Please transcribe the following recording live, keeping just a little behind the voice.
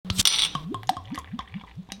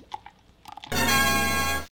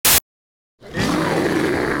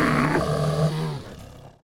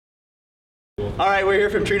All right, we're here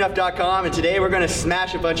from TrueNuff.com, and today we're gonna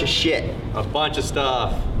smash a bunch of shit. A bunch of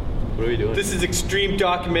stuff. What are we doing? This is extreme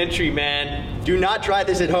documentary, man. Do not try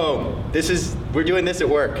this at home. We're doing this at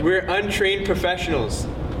work. We're untrained professionals.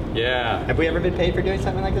 Yeah. Have we ever been paid for doing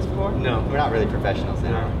something like this before? No. We're not really professionals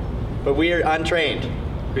now. No. But we are untrained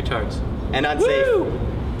Retards. and unsafe. Woo!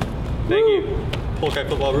 Thank you. Polkai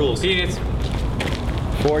football rules. Peanuts.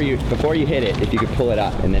 Before you hit it, if you could pull it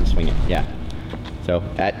up and then swing it. Yeah. So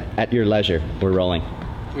at your leisure, we're rolling.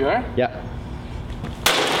 We are? Yep.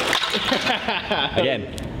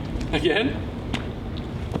 Again. Again?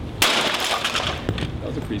 That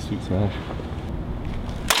was a pretty sweet smash.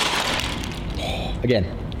 Again.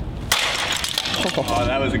 Oh,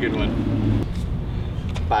 that was a good one.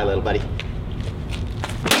 Bye, little buddy.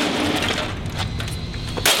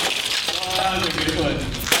 Oh, that was a good one.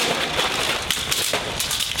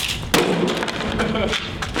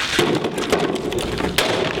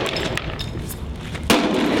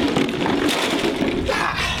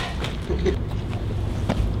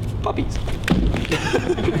 Puppies.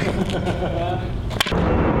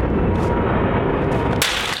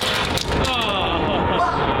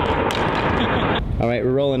 All right,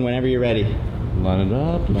 we're rolling whenever you're ready. Line it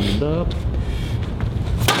up, line it up.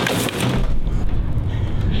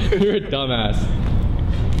 You're a dumbass.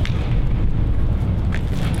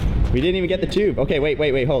 We didn't even get the tube. Okay,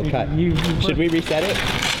 wait, hold, cut. Should we reset it?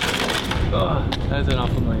 Oh, that's an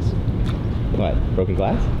awful noise. What, broken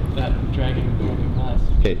glass? That dragging broken glass.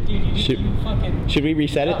 Okay, Dude, you fucking should we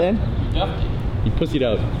reset it then? You duffed it. You pussied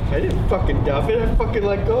out. I didn't fucking duff it. I fucking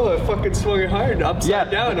let go. I fucking swung it hard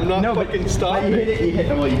upside down. I'm not fucking stopping. You hit it,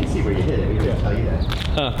 well, you can see where you hit it. We didn't tell you that.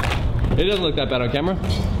 Huh. It doesn't look that bad on camera.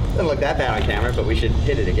 Doesn't look that bad on camera, but we should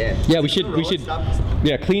hit it again. Yeah, we should, Stop.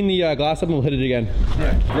 yeah, clean the glass up and we'll hit it again.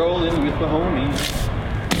 Rolling with the homies.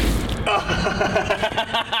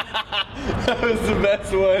 That was the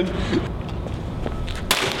best one.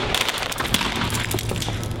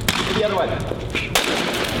 The other one.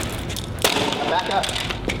 Back up.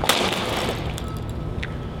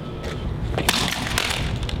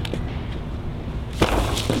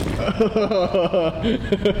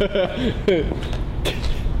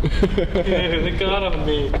 They got on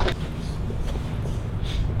me.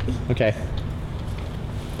 Okay.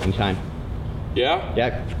 In time. Yeah?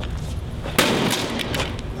 Yeah.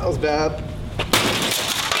 That was bad.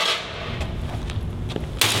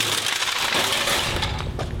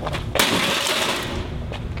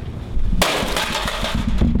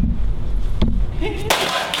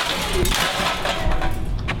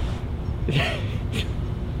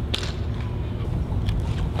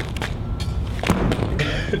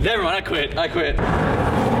 Never mind, I quit.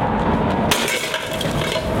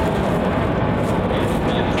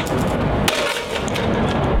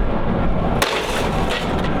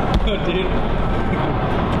 Oh, dude.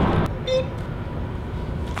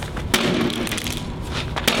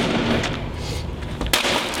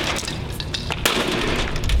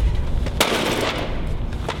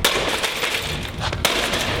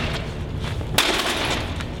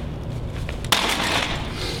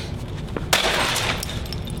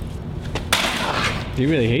 You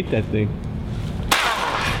really hate that thing.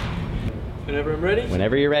 Whenever I'm ready.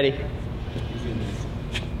 Whenever you're ready.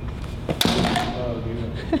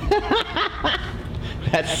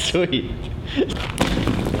 That's sweet.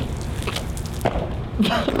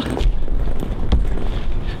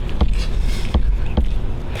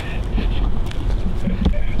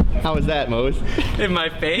 How was that, Mose? In my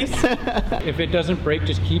face? If it doesn't break,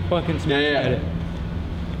 just keep fucking smashing at it.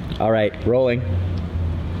 All right, rolling.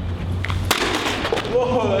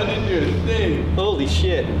 Whoa, that didn't do a thing. Holy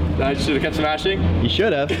shit. I should have kept smashing. You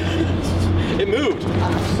should have. It moved.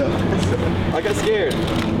 I got scared.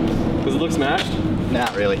 Does it look smashed?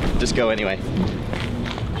 Not really. Just go anyway.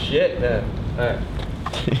 Shit, man. Alright.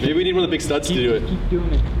 Maybe we need one of the big studs to do it. Keep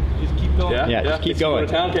doing it. Just keep going. Yeah? Yeah, just keep going.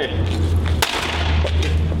 Go to town? Okay.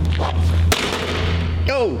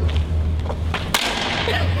 Go!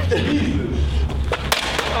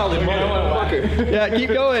 Holy motherfucker. Yeah, keep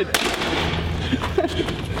going.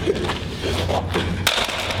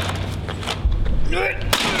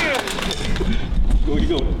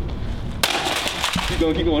 Keep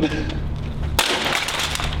going. Keep going.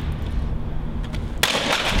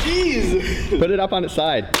 Jeez! Put it up on its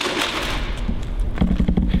side.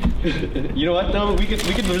 You know what though? We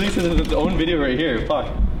could release it as its own video right here. Fuck.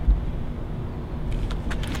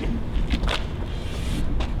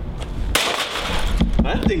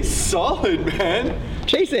 That thing's solid, man.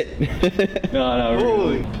 Chase it. No,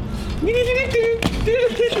 really.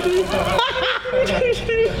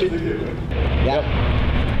 Yeah.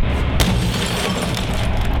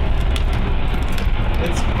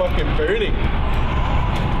 fucking burning.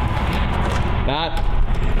 Not.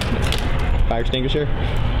 Fire extinguisher.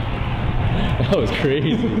 That was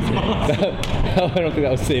crazy. I don't think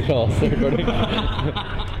that was safe at all. Start recording.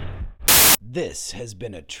 This has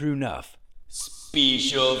been a True Enough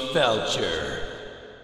Special Felcher.